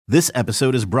This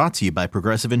episode is brought to you by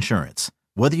Progressive Insurance.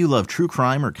 Whether you love true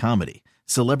crime or comedy,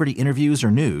 celebrity interviews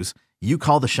or news, you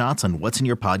call the shots on what's in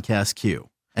your podcast queue.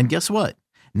 And guess what?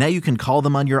 Now you can call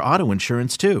them on your auto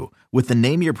insurance too with the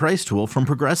Name Your Price tool from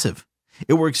Progressive.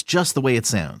 It works just the way it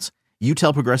sounds. You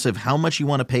tell Progressive how much you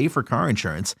want to pay for car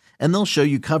insurance, and they'll show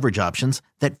you coverage options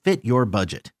that fit your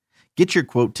budget. Get your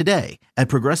quote today at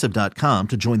Progressive.com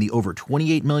to join the over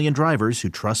 28 million drivers who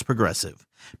trust Progressive.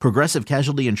 Progressive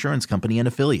Casualty Insurance Company and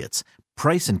Affiliates.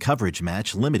 Price and coverage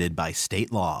match limited by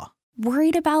state law.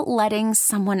 Worried about letting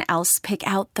someone else pick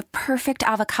out the perfect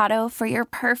avocado for your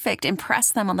perfect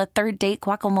impress them on the third date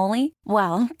guacamole?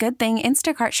 Well, good thing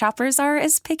Instacart shoppers are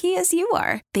as picky as you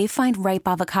are. They find ripe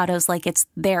avocados like it's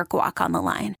their guac on the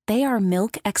line. They are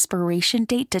milk expiration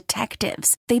date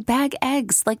detectives. They bag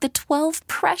eggs like the 12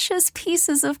 precious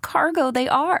pieces of cargo they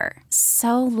are.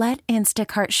 So let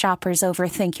Instacart shoppers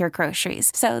overthink your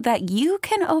groceries so that you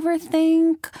can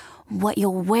overthink what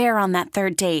you'll wear on that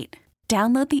third date.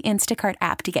 Download the Instacart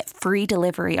app to get free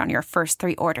delivery on your first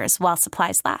 3 orders while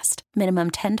supplies last.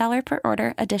 Minimum $10 per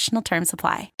order. Additional terms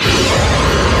apply.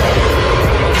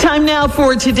 Time now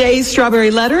for today's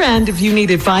Strawberry Letter. And if you need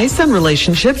advice on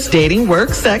relationships, dating,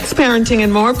 work, sex, parenting,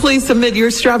 and more, please submit your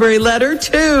Strawberry Letter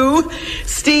to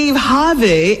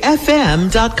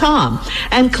steveharveyfm.com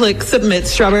and click Submit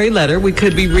Strawberry Letter. We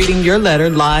could be reading your letter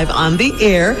live on the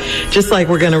air, just like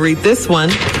we're going to read this one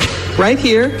right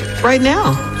here, right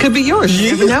now. Could be yours.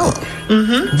 You never know.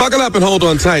 Buckle up and hold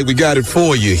on tight. We got it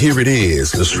for you. Here it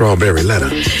is, the Strawberry Letter.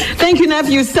 Thank you,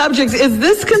 nephew. Subject, is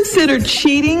this considered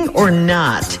cheating or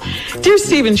not? Dear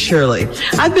Steve and Shirley,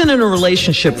 I've been in a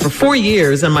relationship for 4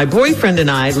 years, and my boyfriend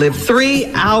and I live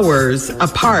 3 hours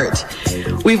apart.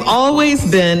 We've always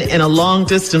been in a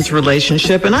long-distance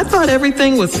relationship, and I thought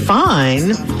everything was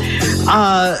fine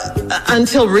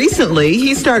until recently.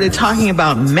 He started talking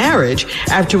about marriage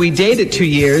after we dated 2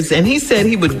 years, and he said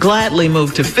he would gladly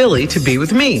move to Philly to be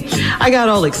with me. I got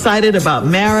all excited about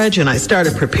marriage, and I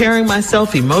started preparing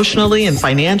myself emotionally and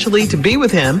financially to be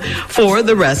with him for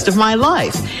the rest of my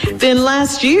life. Then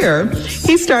last year,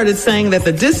 he started saying that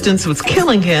the distance was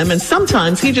killing him, and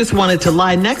sometimes he just wanted to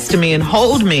lie next to me and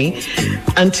hold me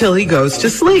until he goes to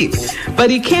sleep.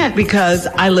 But he can't because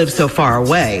I live so far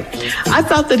away. I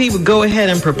thought that he would go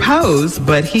ahead and propose,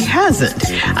 but he hasn't.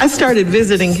 I started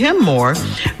visiting him more,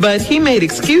 but he made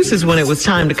excuses when it was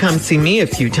time to come see me a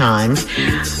few times.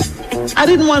 I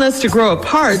didn't want us to grow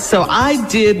apart, so I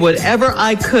did whatever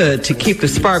I could to keep the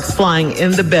sparks flying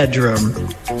in the bedroom.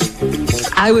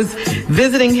 I was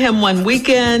visiting him one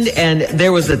weekend, and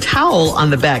there was a towel on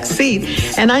the back seat,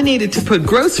 and I needed to put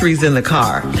groceries in the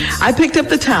car. I picked up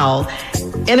the towel,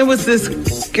 and it was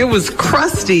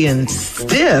crusty and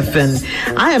stiff, and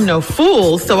I am no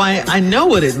fool, so I know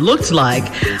what it looked like.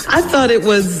 I thought it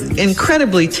was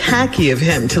incredibly tacky of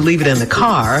him to leave it in the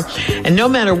car, and no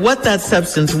matter what that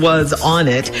substance was on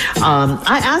it,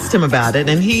 I asked him about it,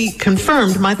 and he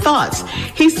confirmed my thoughts.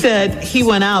 He said he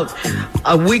went out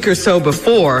a week or so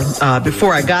before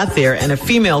I got there, and a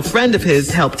female friend of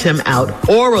his helped him out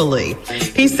orally.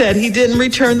 He said he didn't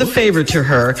return the favor to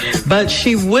her, but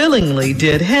she willingly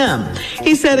did him.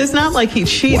 He said it's not like he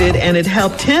cheated, and it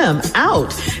helped him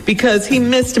out because he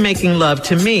missed making love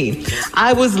to me.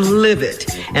 I was livid,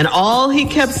 and all he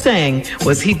kept saying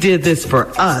was he did this for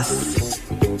us,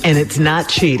 and it's not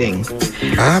cheating.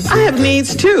 I have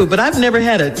needs too, but I've never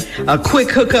had a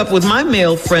quick hookup with my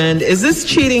male friend. Is this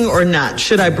cheating or not?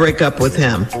 Should I break up with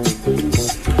him?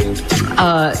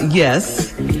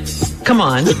 Yes. Come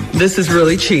on, this is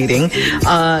really cheating.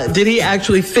 Did he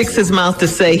actually fix his mouth to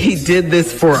say he did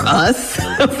this for us,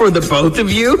 for the both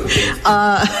of you?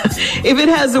 If it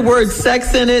has the word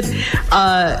sex in it,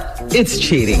 it's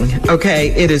cheating, okay?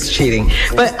 It is cheating.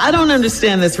 But I don't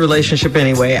understand this relationship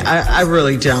anyway. I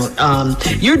really don't.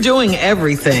 You're doing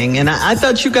everything, and I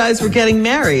thought you guys were getting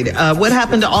married. What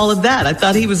happened to all of that? I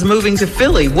thought he was moving to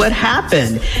Philly. What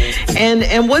happened?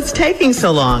 And what's taking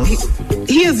so long?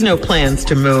 He has no plans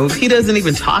to move. He doesn't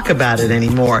even talk about it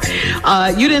anymore.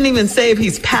 You didn't even say if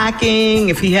he's packing,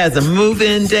 if he has a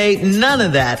move-in date, none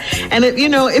of that. And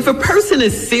if a person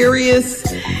is serious,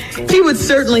 he would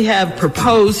certainly have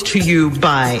proposed to you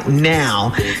by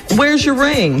now. Where's your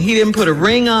ring? He didn't put a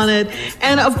ring on it.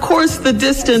 And of course, the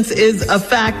distance is a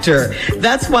factor.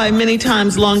 That's why many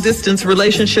times long-distance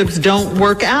relationships don't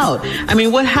work out. I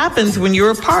mean, what happens when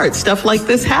you're apart? Stuff like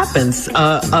this happens.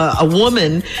 A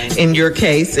woman, in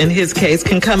his case,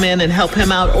 can come in and help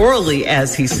him out orally,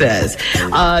 as he says.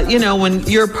 When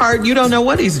you're apart, you don't know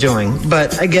what he's doing.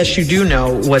 But I guess you do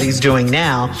know what he's doing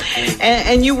now.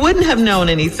 And you wouldn't have known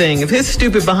anything if his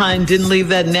stupid behind didn't leave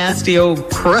that nasty nasty old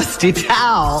crusty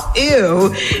towel, ew,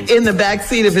 in the back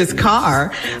seat of his car.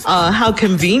 How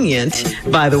convenient,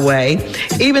 by the way.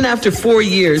 Even after 4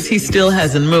 years, he still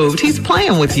hasn't moved. He's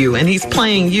playing with you, and he's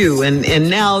playing you, and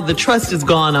now the trust is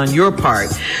gone on your part.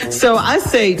 So I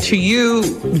say to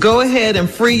you, go ahead and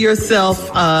free yourself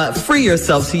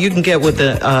so you can get with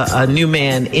a new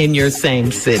man in your same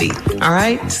city. All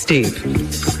right, Steve?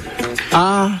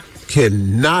 I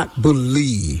cannot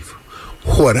believe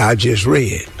what I just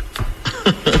read.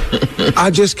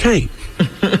 I just can't.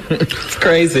 It's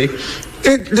crazy.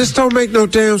 This don't make no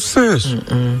damn sense.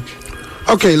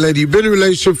 Okay, lady, you've been in a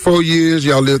relationship 4 years.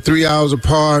 Y'all live 3 hours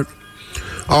apart.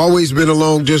 Always been a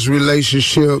long-distance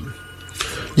relationship.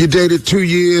 You dated 2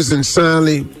 years, and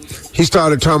suddenly he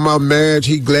started talking about marriage.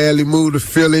 He gladly moved to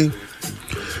Philly.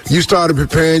 You started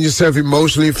preparing yourself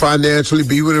emotionally, financially,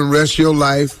 be with him the rest of your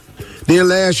life. Then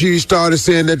last year, he started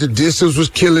saying that the distance was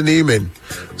killing him, and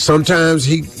sometimes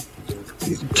he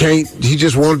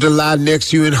just wanted to lie next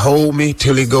to you and hold me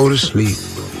till he go to sleep.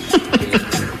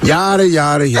 Yada,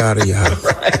 yada, yada, yada.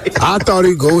 Right. I thought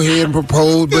he'd go ahead and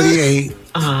propose, but he ain't.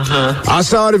 I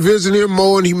started visiting him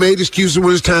more, and he made excuses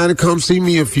when it's time to come see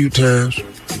me a few times.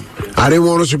 I didn't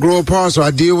want us to grow apart, so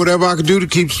I did whatever I could do to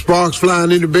keep sparks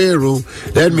flying in the bedroom.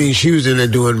 That means she was in there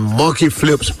doing monkey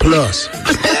flips plus.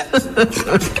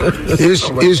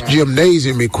 It's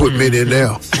gymnasium equipment in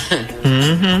there.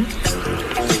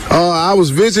 I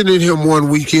was visiting him one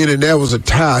weekend, and there was a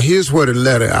towel. Here's what a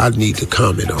letter I need to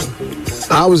comment on.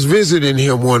 I was visiting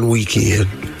him one weekend.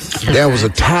 There was a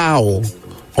towel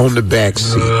on the back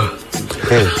seat.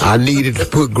 I needed to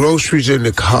put groceries in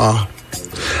the car.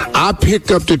 I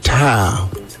picked up the towel,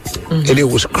 and it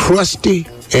was crusty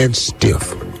and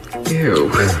stiff. Ew.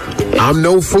 I'm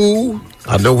no fool.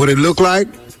 I know what it looked like.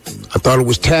 I thought it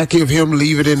was tacky of him to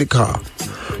leave it in the car.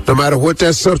 No matter what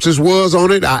that substance was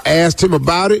on it, I asked him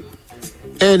about it,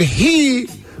 and he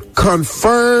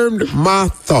confirmed my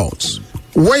thoughts.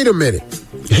 Wait a minute.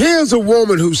 Here's a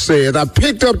woman who said, I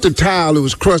picked up the towel, it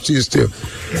was crusty and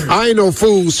stiff. I ain't no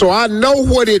fool, so I know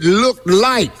what it looked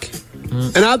like.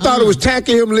 And I thought it was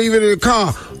tacky him leaving it in the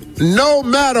car. No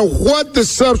matter what the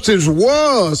substance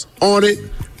was on it,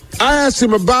 I asked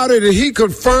him about it, and he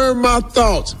confirmed my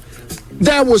thoughts.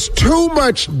 There was too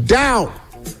much doubt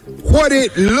what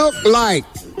it looked like,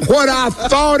 what I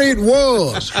thought it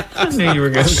was. I knew you were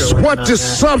going to go what the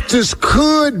substance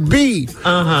could be.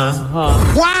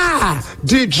 Why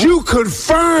did you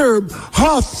confirm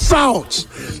her thoughts?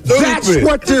 That's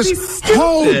what this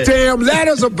whole damn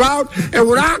letter's about. And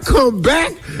when I come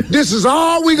back, this is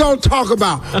all we gonna talk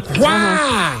about.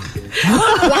 Why?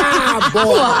 Why, boy?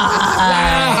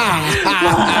 Why?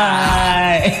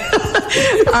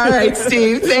 All right,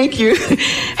 Steve, thank you.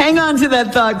 Hang on to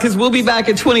that thought, because we'll be back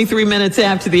at 23 minutes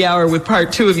after the hour with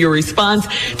part 2 of your response.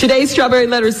 Today's Strawberry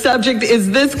Letter subject,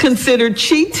 is this considered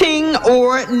cheating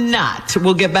or not?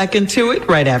 We'll get back into it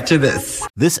right after this.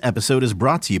 This episode is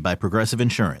brought to you by Progressive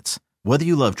Insurance. Whether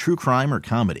you love true crime or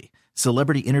comedy,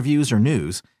 celebrity interviews or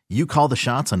news, you call the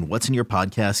shots on what's in your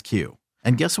podcast queue.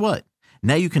 And guess what?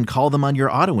 Now you can call them on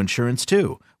your auto insurance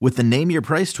too, with the Name Your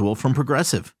Price tool from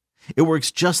Progressive. It works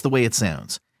just the way it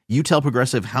sounds. You tell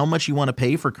Progressive how much you want to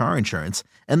pay for car insurance,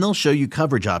 and they'll show you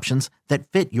coverage options that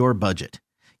fit your budget.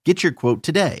 Get your quote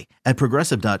today at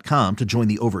Progressive.com to join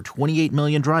the over 28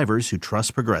 million drivers who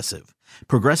trust Progressive.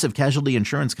 Progressive Casualty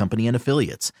Insurance Company and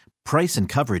Affiliates. Price and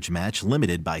coverage match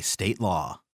limited by state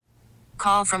law.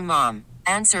 Call from mom.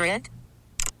 Answer it.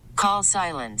 Call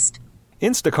silenced.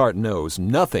 Instacart knows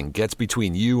nothing gets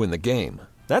between you and the game.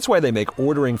 That's why they make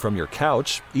ordering from your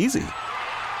couch easy.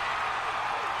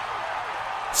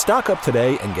 Stock up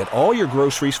today and get all your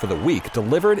groceries for the week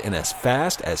delivered in as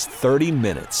fast as 30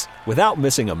 minutes without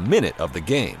missing a minute of the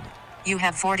game. You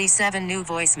have 47 new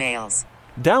voicemails.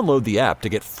 Download the app to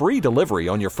get free delivery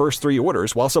on your first 3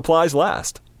 orders while supplies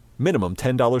last. Minimum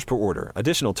 $10 per order.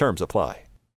 Additional terms apply.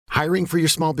 Hiring for your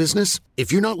small business?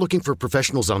 If you're not looking for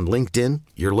professionals on LinkedIn,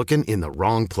 you're looking in the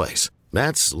wrong place.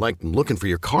 That's like looking for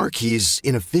your car keys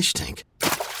in a fish tank.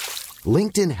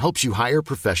 LinkedIn helps you hire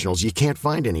professionals you can't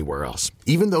find anywhere else,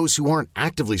 even those who aren't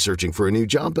actively searching for a new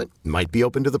job but might be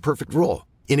open to the perfect role.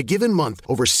 In a given month,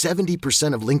 over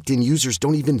 70% of LinkedIn users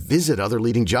don't even visit other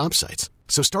leading job sites.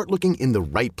 So start looking in the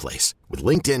right place. With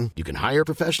LinkedIn, you can hire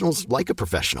professionals like a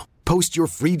professional. Post your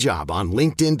free job on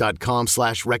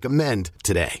linkedin.com/recommend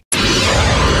today.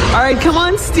 All right, come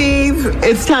on, Steve.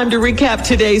 It's time to recap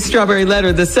today's Strawberry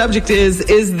Letter. The subject is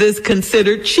this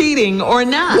considered cheating or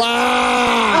not?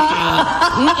 Wow.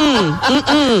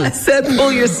 I said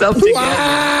pull yourself together.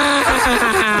 Wow.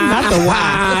 Not the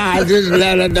why. Just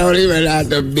let her don't even have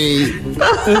to be.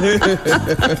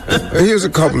 Here's a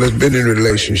couple that's been in a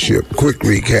relationship. Quick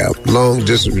recap. Long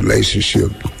distance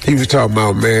relationship. He was talking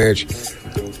about marriage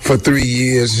for 3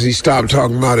 years. He stopped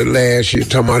talking about it last year,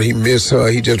 talking about he miss her.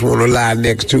 He just want to lie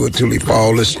next to her till he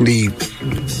fall asleep.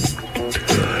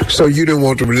 So you didn't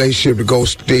want the relationship to go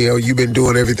stale. You've been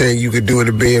doing everything you could do in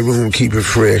the bedroom, keep it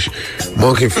fresh.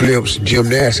 Monkey flips,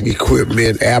 gymnastic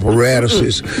equipment,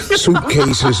 apparatuses,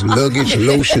 suitcases, luggage,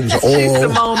 lotions, oil.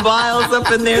 Simone Biles up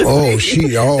in there. Oh,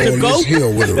 she all this here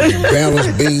with a balance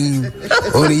beam,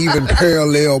 uneven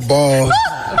parallel bars.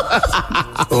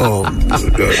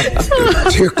 The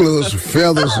ticklers,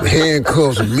 feathers,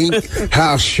 handcuffs, mink,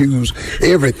 house shoes,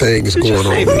 everything is going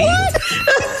on.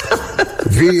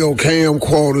 Video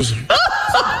camcorders.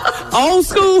 Old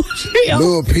school.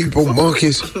 Little people,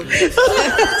 monkeys.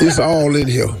 It's all in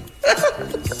here.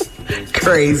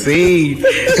 Crazy.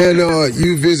 And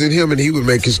you visit him and he would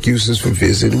make excuses for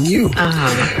visiting you.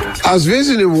 I was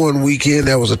visiting one weekend.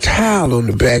 There was a towel on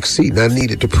the back seat and I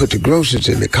needed to put the groceries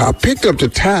in the car. Picked up the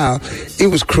towel. It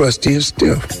was crusty and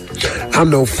stiff. I'm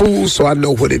no fool, so I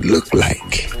know what it looked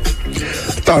like.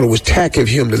 Thought it was tacky of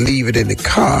him to leave it in the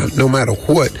car, no matter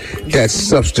what that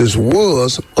substance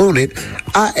was on it.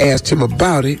 I asked him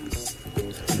about it,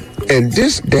 and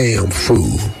this damn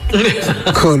fool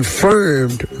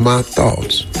confirmed my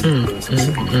thoughts.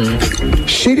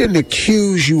 She didn't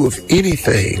accuse you of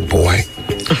anything, boy.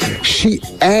 She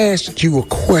asked you a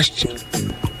question.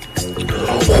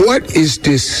 What is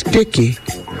this sticky,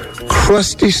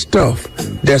 crusty stuff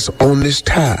that's on this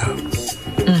towel?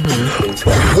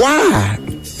 Why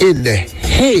in the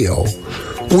hell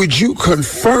would you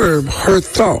confirm her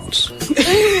thoughts?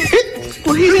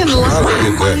 Well, he didn't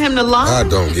lie. Want him to lie? I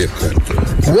don't get that.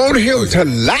 Want him to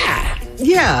lie?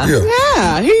 Yeah.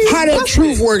 How that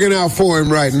truth working out for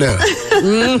him right now?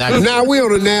 Now we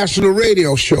on a national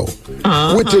radio show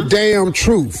with the damn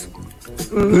truth.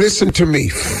 Listen to me,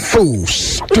 fool,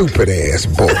 stupid ass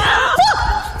boy.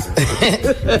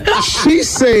 She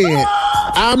said,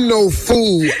 I'm no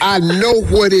fool. I know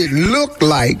what it looked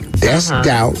like. That's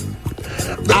doubt.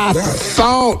 I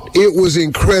thought it was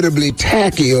incredibly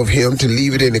tacky of him to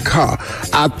leave it in the car.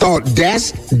 I thought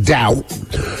that's doubt.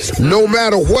 No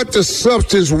matter what the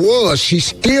substance was, she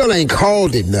still ain't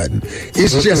called it nothing.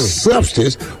 It's just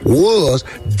substance was.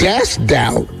 That's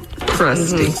doubt.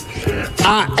 Crusty.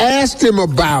 I asked him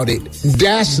about it.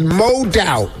 That's more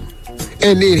doubt.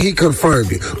 And then he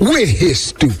confirmed it with his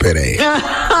stupid ass.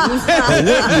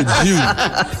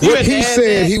 What he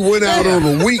said he went out on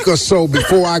a week or so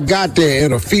before I got there,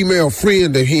 and a female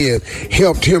friend of his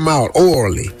helped him out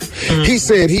orally. He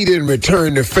said he didn't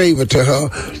return the favor to her,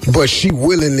 but she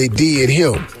willingly did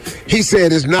him. He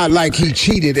said it's not like he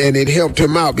cheated and it helped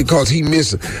him out because he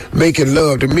missed making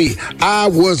love to me. I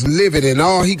was livid, and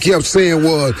all he kept saying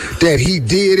was that he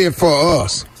did it for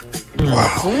us.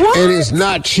 Wow. And it's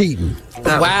not cheating.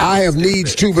 Wow. I have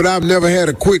needs too, but I've never had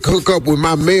a quick hookup with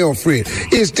my male friend.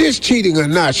 Is this cheating or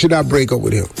not? Should I break up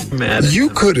with him? You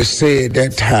could have said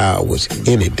that towel was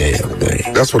any damn thing.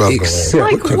 That's what I'm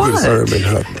except like confirming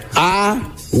her.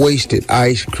 I wasted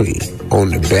ice cream on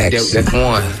the back seat. That's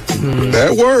one.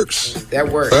 That works. That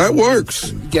works. That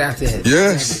works. Get out there.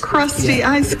 Yes. Crusty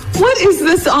ice. What is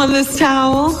this on this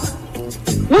towel?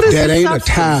 What is that? Ain't a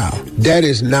towel. That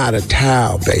is not a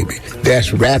towel, baby.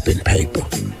 That's wrapping paper.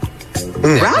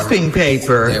 Wrapping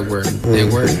paper. That works.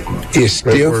 That works. It's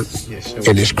stiff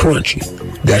and it's crunchy.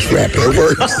 That's wrapping. It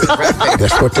works.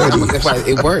 That's what that is. That's why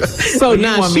it works. So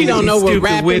now she don't know what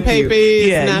wrapping paper is.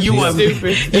 Yeah, you want me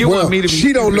to be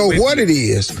she don't know what it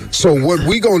is. So what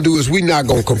we gonna do is we not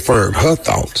gonna confirm her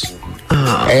thoughts.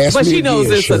 But she knows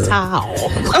it's a towel.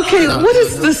 Okay, what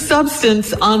is the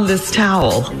substance on this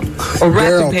towel? Or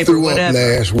wrapping paper, whatever.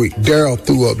 Daryl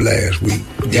threw up last week.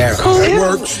 That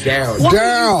works.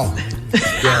 Daryl.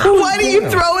 Why do you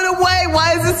throw it away?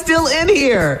 Why is it still in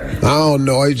here? I don't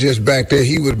know. It's just back there.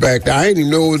 He was back there. I didn't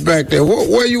even know it was back there.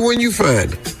 Where you when you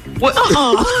find it? What?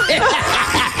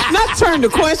 Not turn the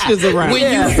questions around. When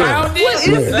you found it? What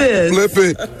is this? Flip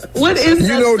it. What is this?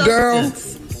 You know, Daryl?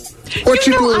 What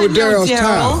you doing with Daryl's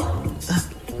towel?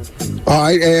 All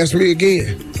right, ask me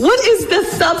again. What is the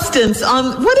substance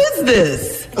on? What is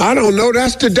this? I don't know.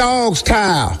 That's the dog's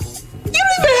towel. You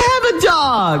don't even have a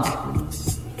dog.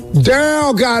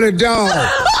 Daryl got a dog.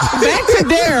 Back to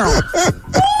Daryl.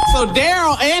 So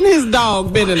Daryl and his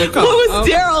dog been in the car. What was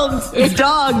Daryl's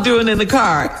dog doing in the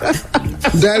car?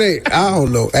 That ain't, I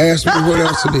don't know. Ask me what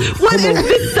else it is. What is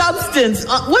this substance?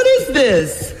 What is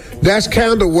this? That's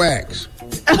candle wax.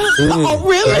 Oh,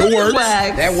 really? That works.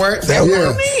 Wax. That worked. That What do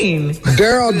works. you mean?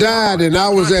 Daryl died, and I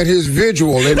was at his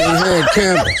vigil, and they had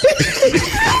candles.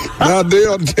 Now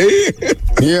Dale dead.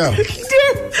 Yeah.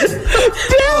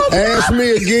 Daryl, Ask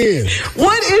me again.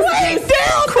 what is this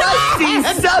crusty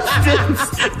substance?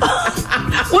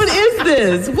 What is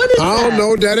this? What is I that? don't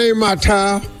know. That ain't my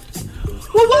tile.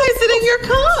 Well, why is it in your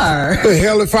car? The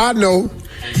hell if I know.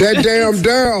 That damn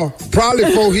Daryl, probably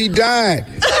before he died,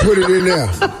 put it in there.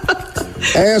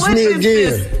 Ask What me is again.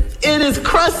 this? It is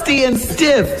crusty and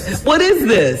stiff. What is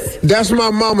this? That's my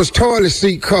mama's toilet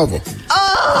seat cover.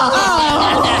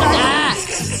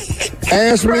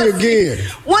 Ask me again.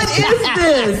 What is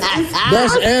this?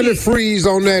 That's antifreeze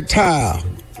on that tile.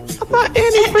 My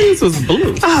antifreeze was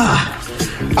blue.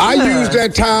 I used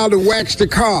that tile to wax the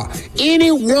car.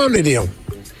 Any one of them.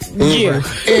 Yeah.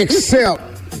 Except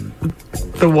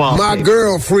The wall. my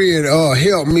girlfriend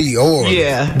helped me order.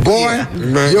 Yeah. Boy,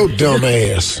 your dumb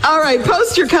ass. All right,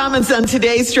 post your comments on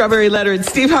today's Strawberry Letter at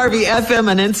Steve Harvey FM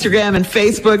on Instagram and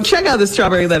Facebook. Check out the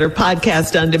Strawberry Letter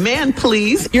podcast on demand,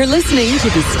 please. You're listening to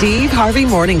the Steve Harvey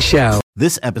Morning Show.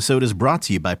 This episode is brought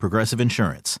to you by Progressive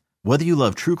Insurance. Whether you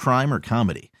love true crime or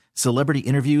comedy, celebrity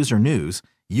interviews or news,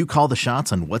 you call the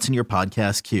shots on what's in your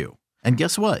podcast queue. And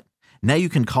guess what? Now you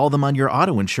can call them on your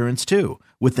auto insurance too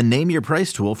with the Name Your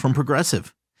Price tool from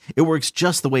Progressive. It works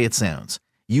just the way it sounds.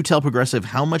 You tell Progressive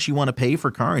how much you want to pay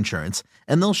for car insurance,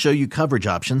 and they'll show you coverage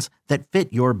options that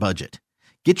fit your budget.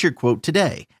 Get your quote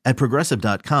today at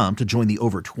Progressive.com to join the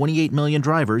over 28 million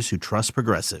drivers who trust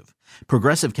Progressive.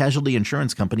 Progressive Casualty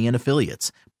Insurance Company and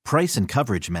Affiliates. Price and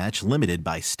coverage match limited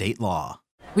by state law.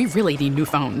 We really need new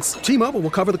phones. T-Mobile will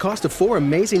cover the cost of 4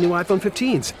 amazing new iPhone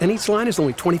 15s, and each line is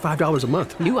only $25 a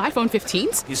month. New iPhone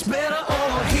 15s? It's better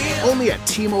over here. Only at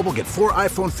T-Mobile, get 4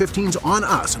 iPhone 15s on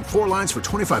us and 4 lines for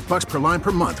 $25 per line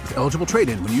per month with eligible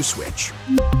trade-in when you switch.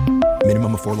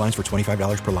 Minimum of 4 lines for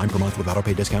 $25 per line per month with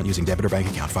autopay discount using debit or bank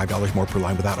account. $5 more per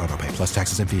line without autopay, plus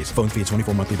taxes and fees. Phone fee at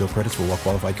 24 monthly bill credits for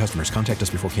well-qualified customers. Contact us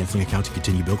before canceling account to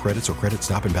continue bill credits or credit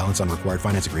stop and balance on required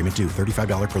finance agreement due.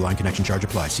 $35 per line connection charge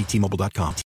applies. See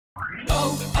T-Mobile.com.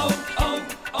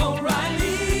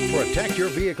 O'Reilly. Protect your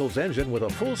vehicle's engine with a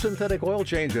full synthetic oil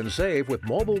change and save with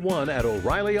Mobil 1 at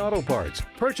O'Reilly Auto Parts.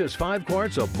 Purchase 5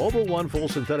 quarts of Mobil 1 full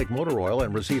synthetic motor oil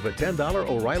and receive a $10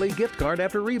 O'Reilly gift card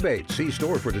after rebate. See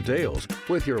store for details.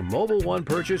 With your Mobil 1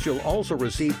 purchase, you'll also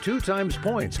receive 2 times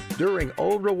points during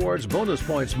O Rewards Bonus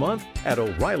Points Month at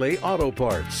O'Reilly Auto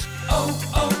Parts.